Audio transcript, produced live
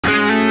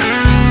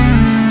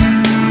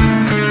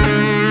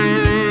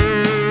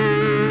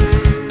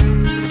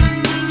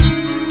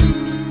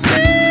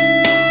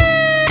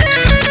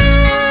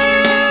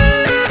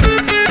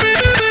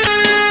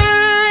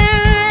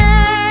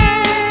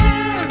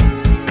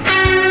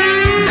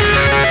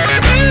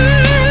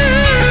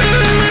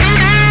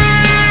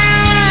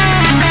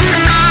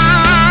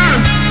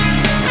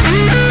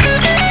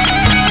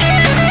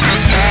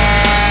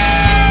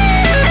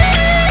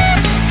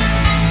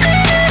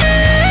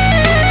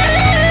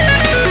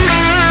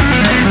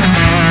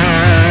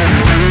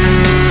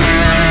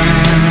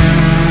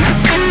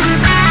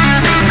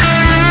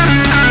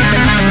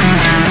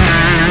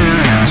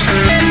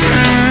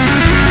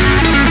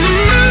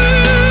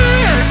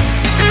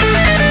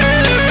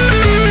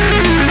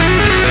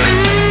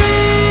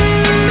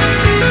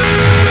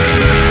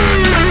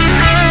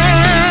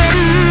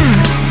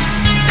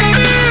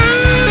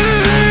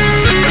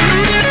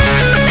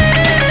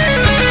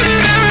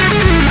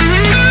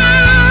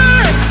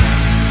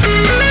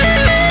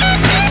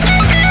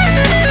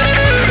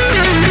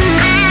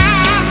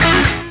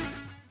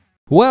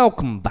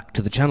Welcome back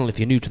to the channel. If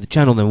you're new to the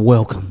channel, then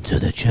welcome to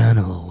the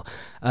channel.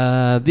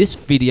 This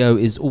video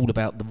is all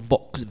about the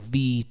Vox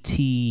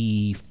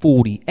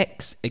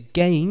VT40X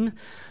again.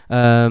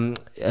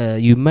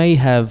 You may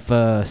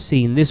have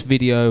seen this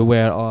video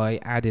where I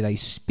added a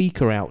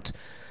speaker out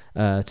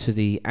to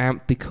the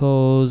amp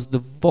because the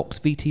Vox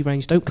VT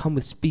range don't come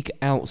with speaker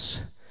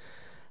outs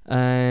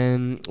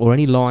or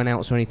any line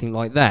outs or anything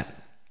like that.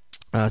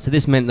 So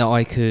this meant that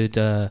I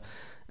could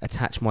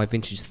attach my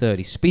Vintage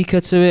 30 speaker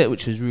to it,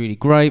 which was really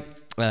great.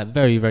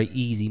 Very, very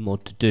easy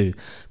mod to do.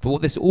 But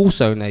what this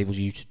also enables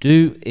you to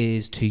do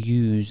is to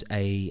use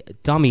a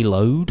dummy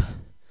load.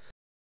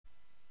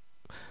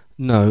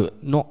 No,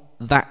 not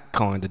that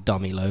kind of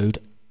dummy load.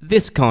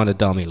 This kind of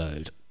dummy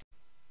load.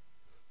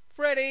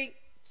 Freddy,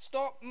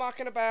 stop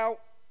mucking about.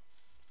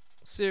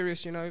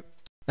 Serious, you know.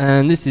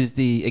 And this is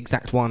the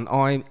exact one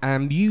I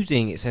am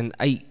using. It's an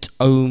 8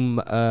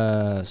 ohm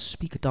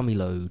speaker dummy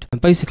load.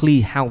 And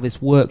basically how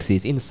this works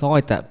is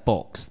inside that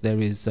box there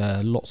is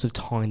lots of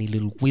tiny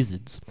little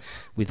wizards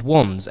with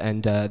wands,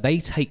 and they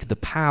take the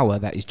power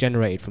that is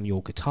generated from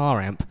your guitar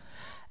amp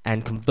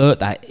and convert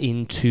that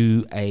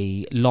into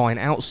a line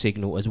out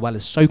signal, as well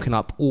as soaking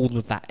up all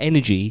of that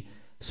energy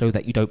so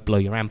that you don't blow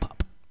your amp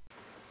up.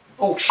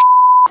 Oh sh**.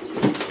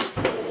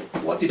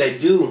 What did I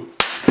do?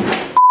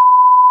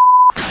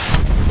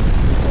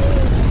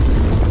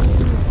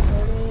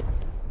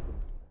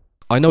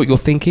 I know what you're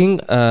thinking.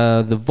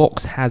 The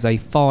Vox has a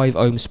 5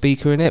 ohm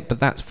speaker in it,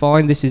 but that's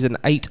fine. This is an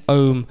 8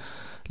 ohm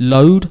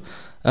load,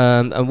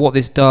 and what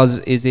this does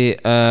is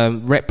it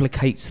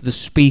replicates the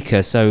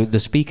speaker. So the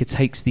speaker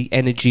takes the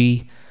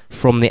energy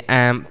from the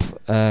amp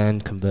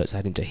and converts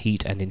that into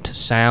heat and into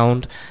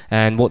sound.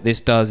 And what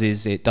this does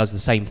is it does the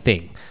same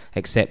thing,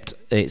 except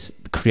it's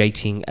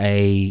creating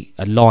a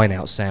line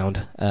out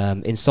sound.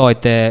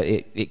 Inside there,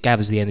 it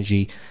gathers the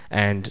energy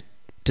and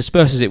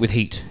disperses it with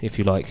heat, if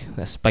you like.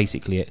 That's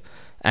basically it,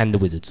 and the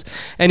wizards.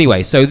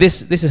 Anyway, so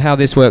this is how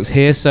this works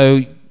here.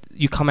 So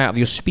you come out of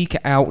your speaker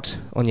out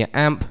on your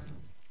amp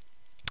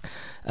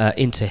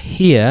into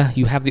here.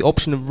 You have the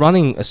option of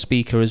running a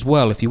speaker as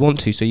well if you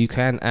want to, so you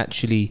can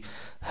actually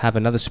have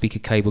another speaker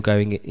cable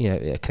going,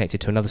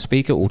 connected to another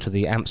speaker or to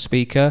the amp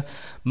speaker.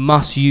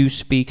 Must use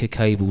speaker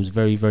cables,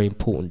 very, very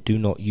important. Do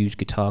not use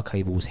guitar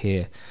cables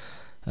here.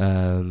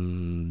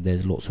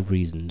 There's lots of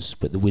reasons,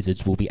 but the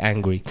wizards will be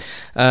angry.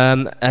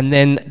 And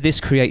then this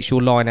creates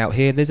your line out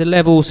here. There's a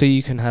level, so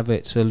you can have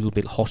it a little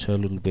bit hotter, a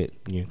little bit,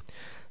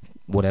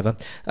 whatever.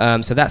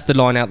 So that's the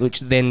line out,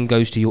 which then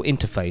goes to your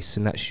interface,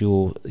 and that's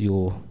your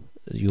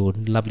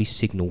lovely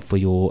signal for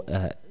your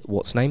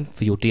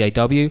for your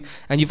DAW.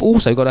 And you've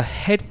also got a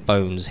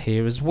headphones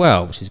here as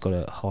well, which has got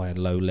a high and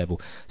low level.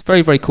 It's a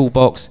very, very cool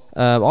box.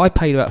 I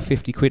paid about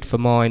 50 quid for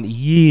mine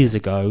years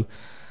ago.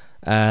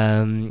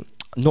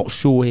 Not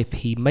sure if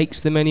he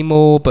makes them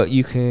anymore, but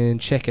you can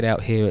check it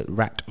out here at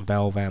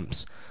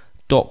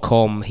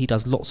ratvalvamps.com. He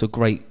does lots of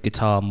great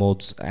guitar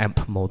mods,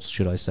 amp mods,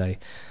 should I say.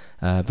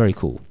 Very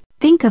cool.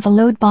 Think of a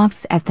load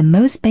box as the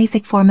most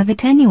basic form of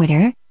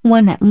attenuator,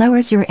 one that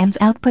lowers your amp's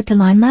output to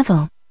line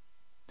level.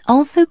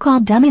 Also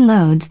called dummy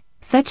loads,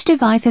 such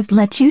devices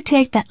let you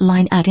take that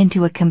line out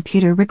into a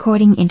computer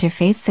recording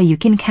interface so you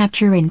can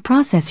capture and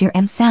process your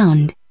amp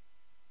sound.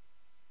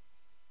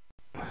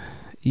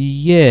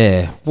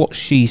 Yeah, what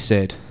she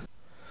said.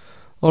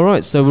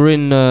 Alright, so we're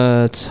in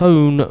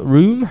Tone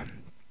Room.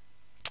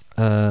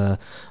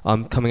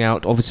 I'm coming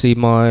out, obviously,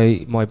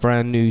 my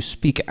brand new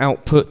speaker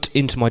output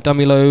into my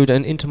dummy load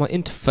and into my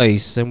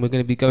interface, and we're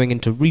going to be going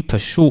into Reaper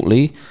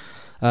shortly.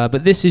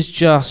 But this is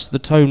just the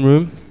Tone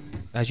Room,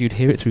 as you'd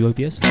hear it through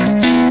OBS. So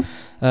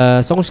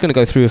I'm just going to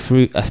go through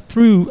a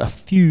few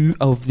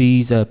of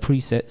these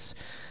presets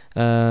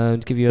to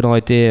give you an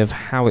idea of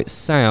how it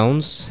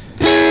sounds.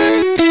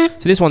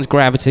 So this one's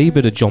Gravity,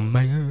 bit of John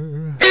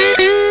Mayer.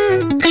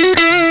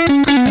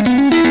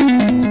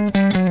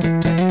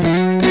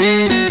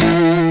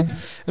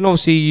 And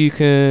obviously you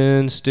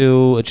can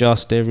still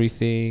adjust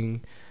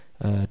everything,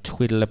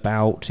 twiddle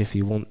about if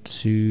you want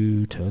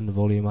to, turn the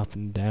volume up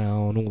and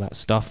down, all that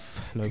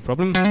stuff, no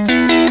problem.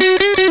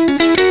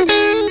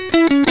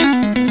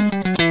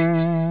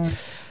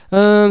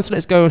 So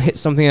let's go and hit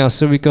something else.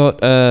 So we've got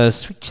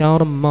Sweet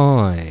Child of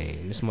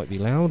Mine. This might be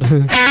loud.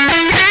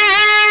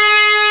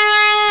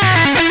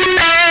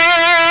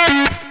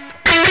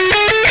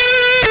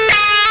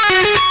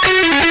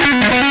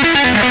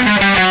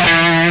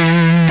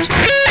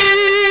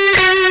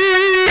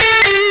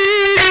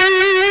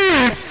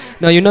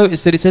 Now you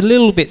notice that it's a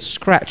little bit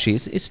scratchy.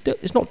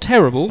 It's not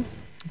terrible,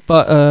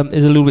 but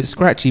it's a little bit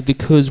scratchy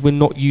because we're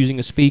not using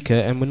a speaker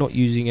and we're not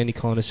using any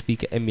kind of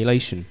speaker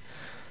emulation.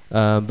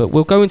 But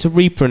we'll go into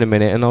Reaper in a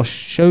minute and I'll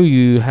show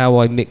you how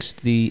I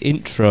mixed the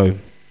intro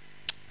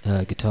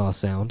guitar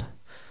sound.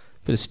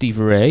 Bit of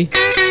Stevie Ray.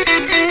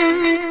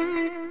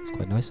 It's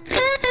quite nice.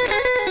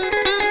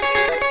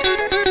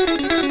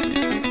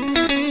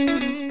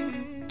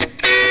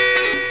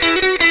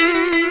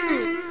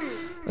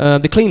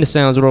 The cleaner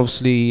sounds are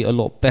obviously a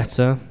lot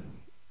better.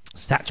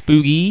 Satch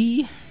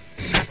Boogie.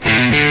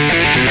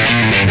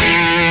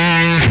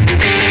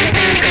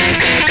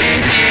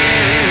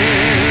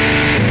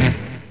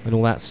 and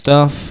all that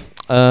stuff.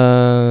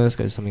 Let's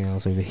go to something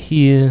else over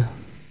here.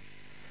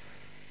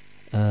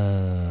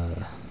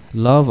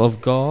 Love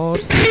of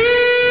God.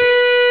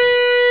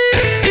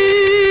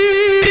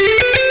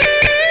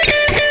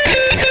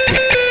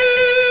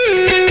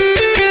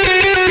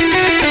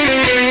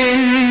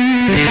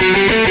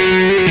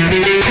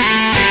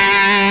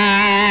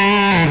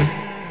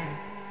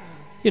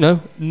 You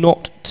know,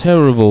 not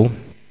terrible.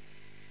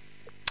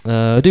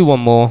 Do one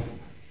more.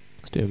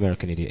 Let's do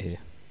American Idiot here.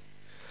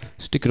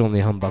 Stick it on the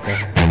humbucker.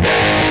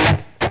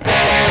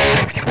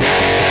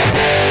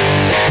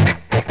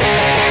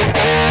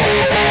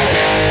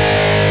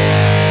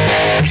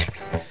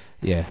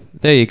 Yeah,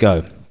 there you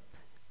go.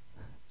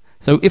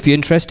 So if you're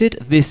interested,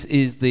 this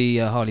is the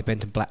Harley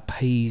Benton Black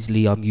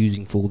Paisley I'm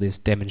using for this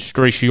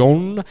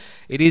demonstration.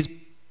 It is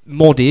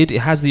modded. It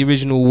has the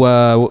original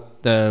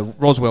the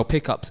Roswell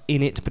pickups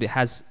in it, but it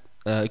has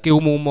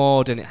Gilmore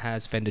mod, and it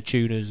has Fender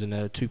tuners and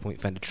a 2-point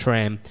Fender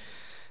trem,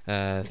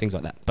 things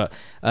like that. But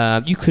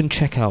you can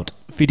check out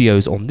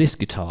videos on this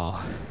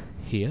guitar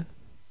here.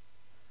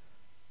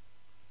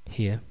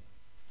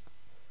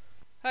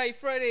 Hey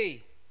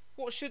Freddie,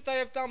 what should they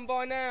have done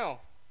by now?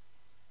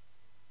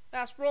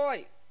 That's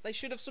right, they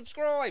should have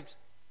subscribed.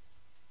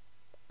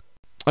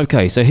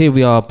 Okay, so here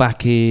we are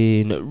back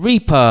in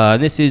Reaper,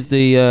 and this is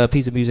the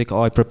piece of music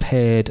I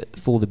prepared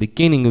for the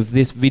beginning of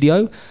this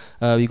video.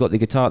 You've got the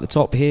guitar at the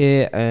top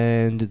here,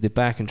 and the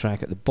backing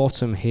track at the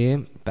bottom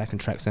here. Backing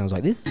track sounds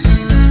like this.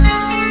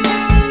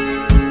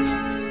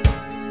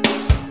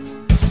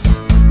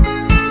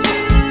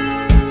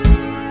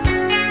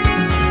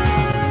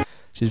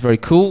 Which is very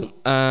cool,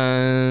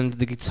 and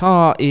the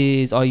guitar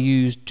I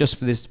used just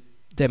for this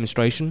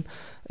demonstration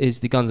is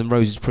the Guns N'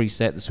 Roses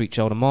preset, the Sweet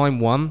Child of Mine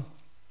one.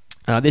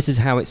 This is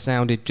how it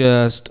sounded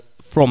just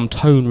from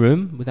Tone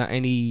Room, without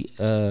any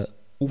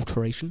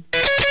alteration.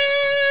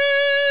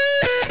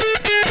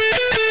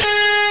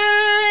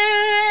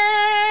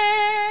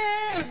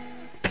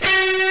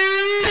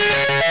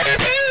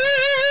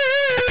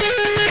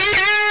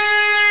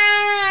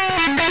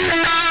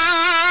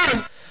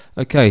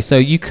 Okay, so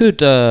you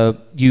could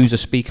use a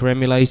speaker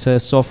emulator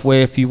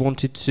software if you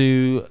wanted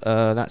to.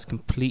 That's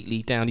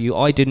completely down to you.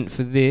 I didn't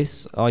for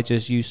this. I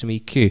just used some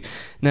EQ.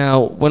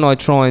 Now, when I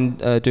try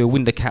and do a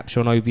window capture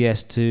on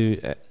OBS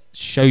to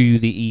show you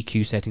the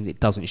EQ settings, it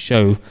doesn't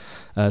show.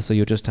 So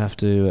you'll just have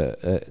to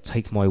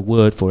take my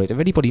word for it. If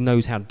anybody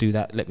knows how to do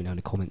that, let me know in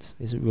the comments.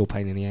 It's a real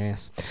pain in the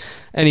ass.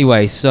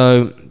 Anyway,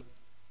 so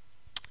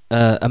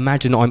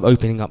imagine I'm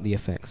opening up the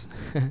effects.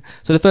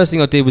 So the first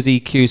thing I did was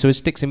EQ. So I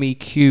stick some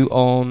EQ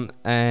on,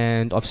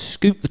 and I've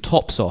scooped the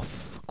tops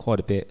off quite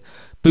a bit.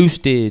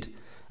 Boosted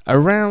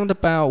around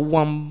about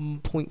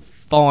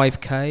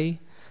 1.5k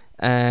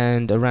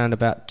and around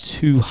about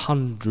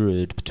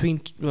 200, between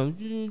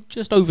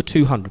just over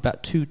 200,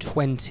 about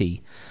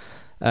 220,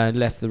 and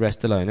left the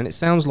rest alone. And it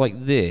sounds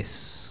like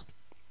this.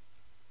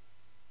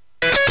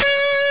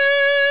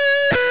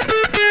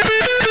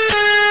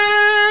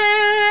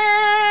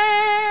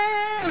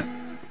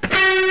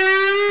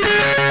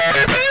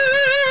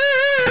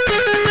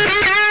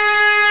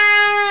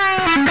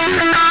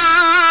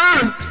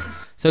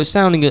 So it's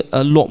sounding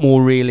a lot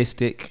more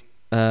realistic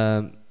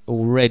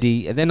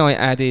already. And then I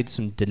added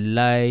some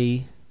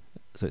delay,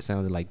 so it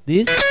sounded like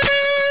this.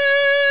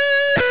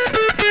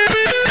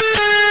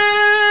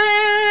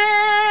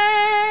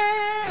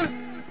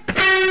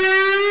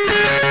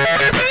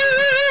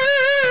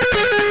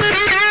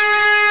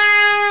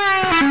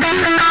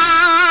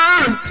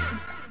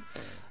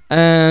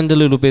 And a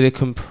little bit of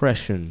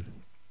compression.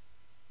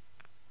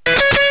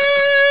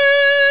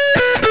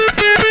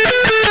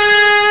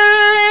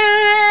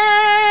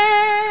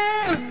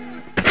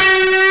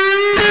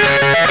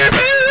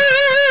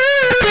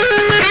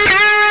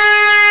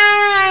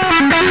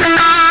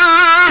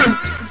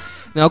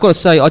 Now I've got to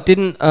say, I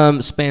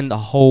didn't spend a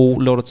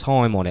whole lot of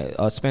time on it.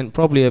 I spent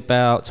probably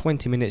about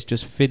 20 minutes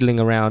just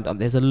fiddling around.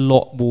 There's a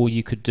lot more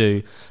you could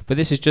do, but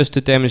this is just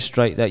to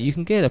demonstrate that you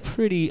can get a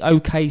pretty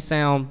okay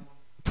sound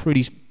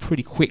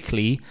pretty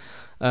quickly.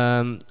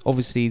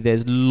 Obviously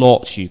there's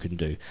lots you can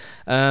do.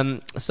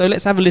 So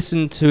let's have a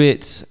listen to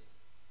it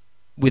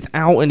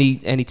without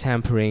any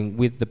tampering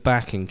with the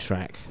backing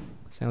track.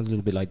 Sounds a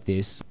little bit like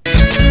this.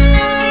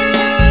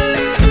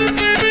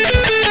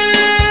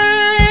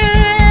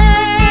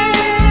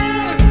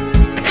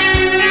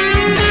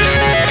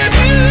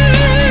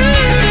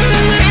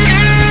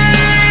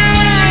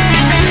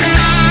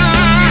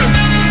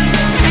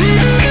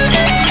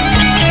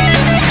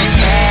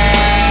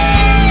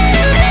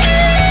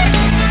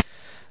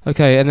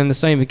 Okay, and then the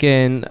same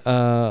again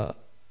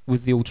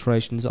with the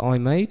alterations that I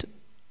made.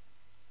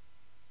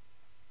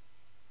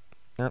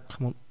 Oh,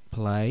 come on,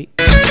 play.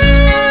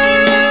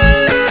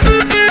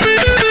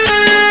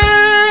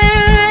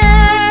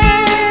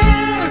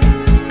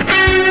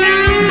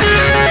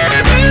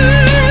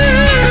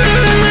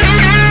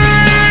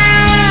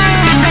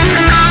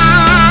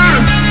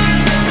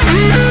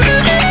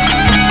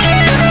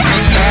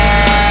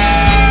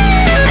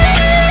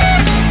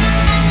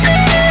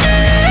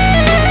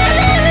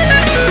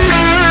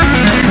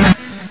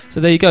 So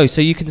there you go.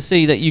 So you can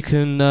see that you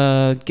can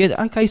get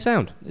okay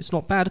sound. It's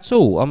not bad at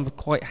all. I'm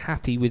quite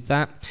happy with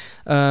that.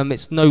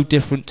 It's no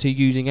different to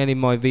using any of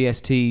my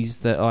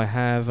VSTs that I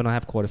have, and I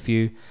have quite a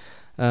few.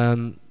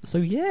 So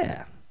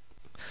yeah.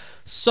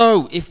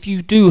 So if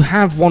you do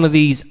have one of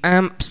these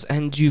amps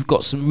and you've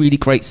got some really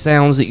great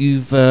sounds that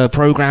you've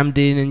programmed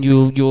in, and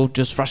you're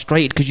just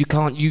frustrated because you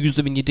can't use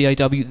them in your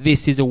DAW,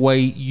 this is a way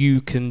you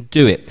can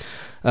do it.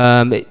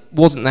 It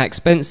wasn't that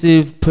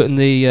expensive. Putting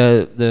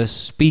the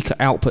speaker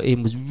output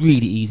in was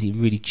really easy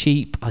and really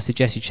cheap. I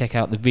suggest you check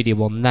out the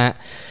video on that.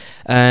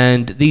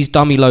 And these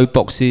dummy load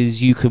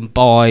boxes you can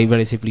buy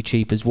relatively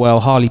cheap as well.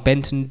 Harley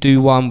Benton do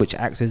one which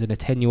acts as an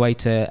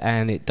attenuator,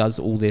 and it does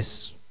all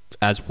this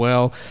as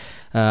well.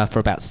 For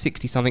about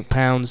 60 something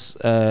pounds.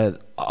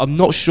 I'm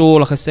not sure,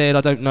 like I said,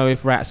 I don't know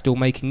if Rat's still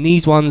making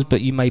these ones,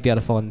 but you may be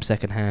able to find them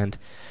second hand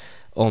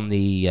on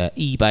the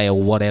eBay or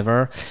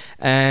whatever.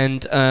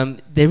 And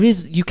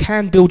you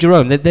can build your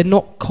own. They're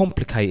not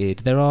complicated.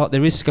 There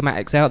is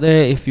schematics out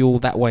there. If you're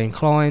that way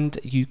inclined,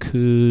 you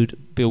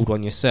could build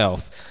one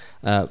yourself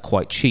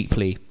quite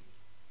cheaply.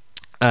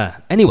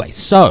 Anyway,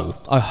 so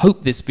I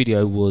hope this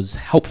video was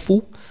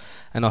helpful,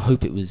 and I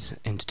hope it was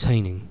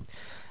entertaining,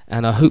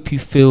 and I hope you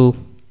feel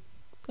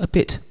a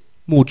bit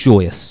more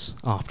joyous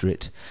after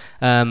it.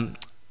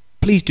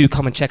 Please do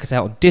come and check us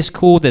out on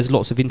Discord. There's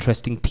lots of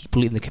interesting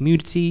people in the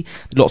community,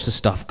 lots of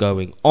stuff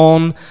going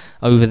on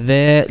over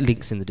there.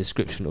 Links in the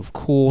description, of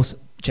course.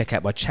 Check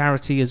out my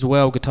charity as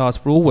well, Guitars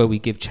for All, where we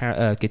give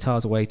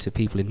guitars away to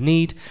people in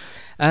need.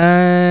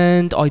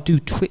 And I do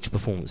Twitch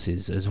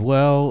performances as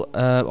well.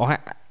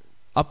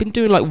 I've been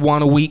doing like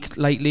one a week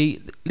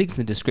lately. Links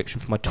in the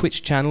description for my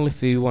Twitch channel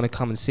if you want to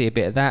come and see a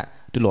bit of that.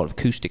 Do a lot of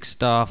acoustic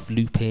stuff,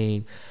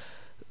 looping,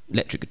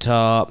 electric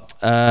guitar.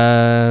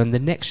 The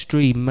next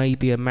stream may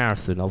be a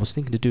marathon. I was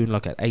thinking of doing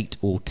like an 8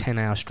 or 10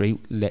 hour stream.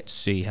 Let's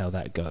see how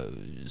that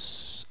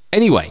goes.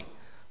 Anyway,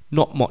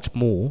 not much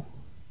more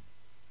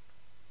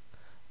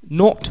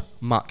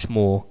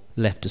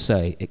left to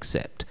say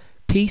except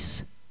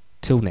peace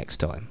till next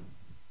time.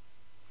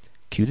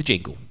 Cue the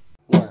jingle.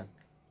 1,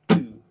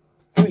 2,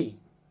 3,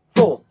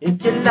 4.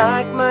 If you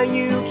like my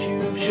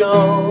YouTube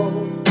show,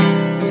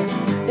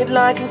 hit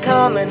like and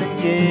comment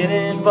and get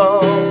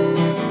involved.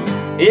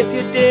 If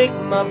you dig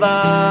my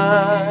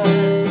vibe,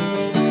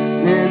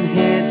 then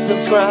hit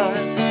subscribe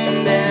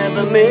and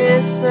never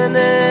miss an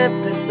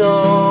episode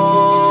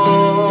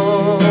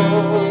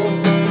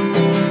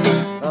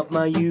of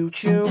my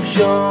YouTube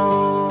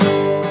show.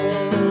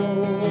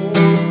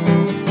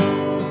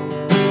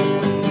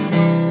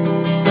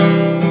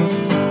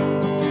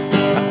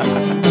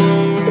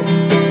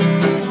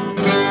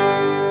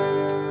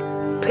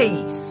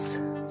 Peace.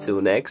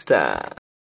 Till next time.